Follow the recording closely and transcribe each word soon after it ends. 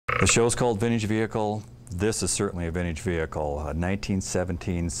The show's called Vintage Vehicle. This is certainly a vintage vehicle, a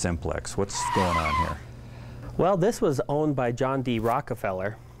 1917 Simplex. What's going on here? Well, this was owned by John D.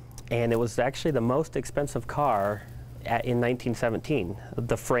 Rockefeller, and it was actually the most expensive car in 1917.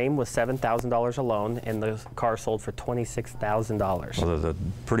 The frame was $7,000 alone, and the car sold for $26,000. Well,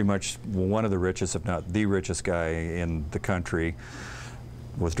 pretty much one of the richest, if not the richest guy in the country,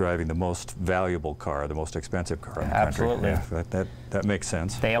 was driving the most valuable car, the most expensive car in the Absolutely. country. Yeah, that makes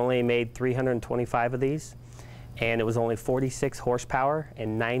sense. They only made 325 of these, and it was only 46 horsepower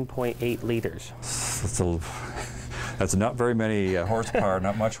and 9.8 liters. That's not very many horsepower,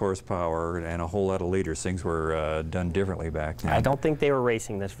 not much horsepower, and a whole lot of liters. Things were done differently back then. I don't think they were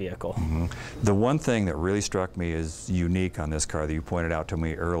racing this vehicle. Mm-hmm. The one thing that really struck me as unique on this car that you pointed out to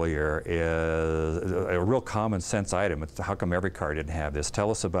me earlier is a real common sense item. It's how come every car didn't have this?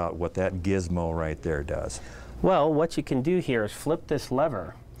 Tell us about what that gizmo right there does. Well, what you can do here is flip this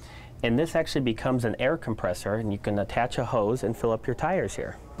lever, and this actually becomes an air compressor, and you can attach a hose and fill up your tires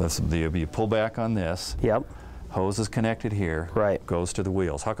here. You pull back on this. Yep. Hose is connected here. Right. Goes to the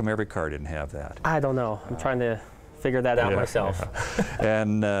wheels. How come every car didn't have that? I don't know. I'm trying to figure that out myself. Yeah.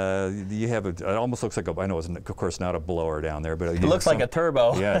 And you have it almost looks like I know it's of course not a blower down there, but it looks like a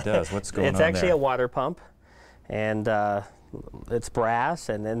turbo. Yeah, it does. What's going on there? It's actually a water pump, and it's brass,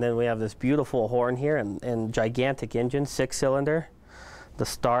 and then we have this beautiful horn here, and gigantic engine, 6-cylinder, the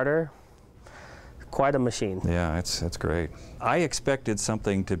starter. Quite a machine. Yeah, that's great. I expected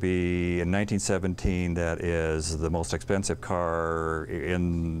something to be in 1917 that is the most expensive car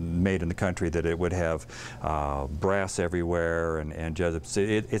made in the country, that it would have brass everywhere and just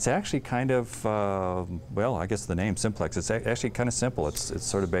it's actually kind of well, I guess the name Simplex. It's actually kind of simple. It's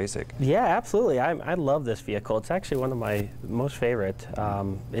sort of basic. Yeah, absolutely. I love this vehicle. It's actually one of my most favorite.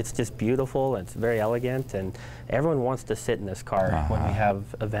 It's just beautiful. It's very elegant, and everyone wants to sit in this car when we have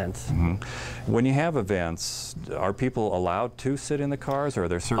events. Mm-hmm. When you have events, are people allowed to sit in the cars, or are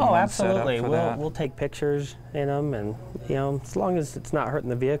there certain ones set up for that? Absolutely. We'll take pictures in them, and as long as it's not hurting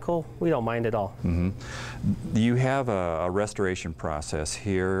the vehicle, we don't mind at all. Mm-hmm. You have a restoration process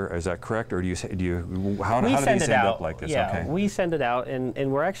here, is that correct, or how do these end up like this? Yeah, okay. We send it out,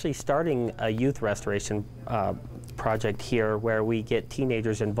 and we're actually starting a youth restoration project here where we get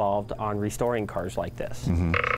teenagers involved on restoring cars like this. Mm-hmm.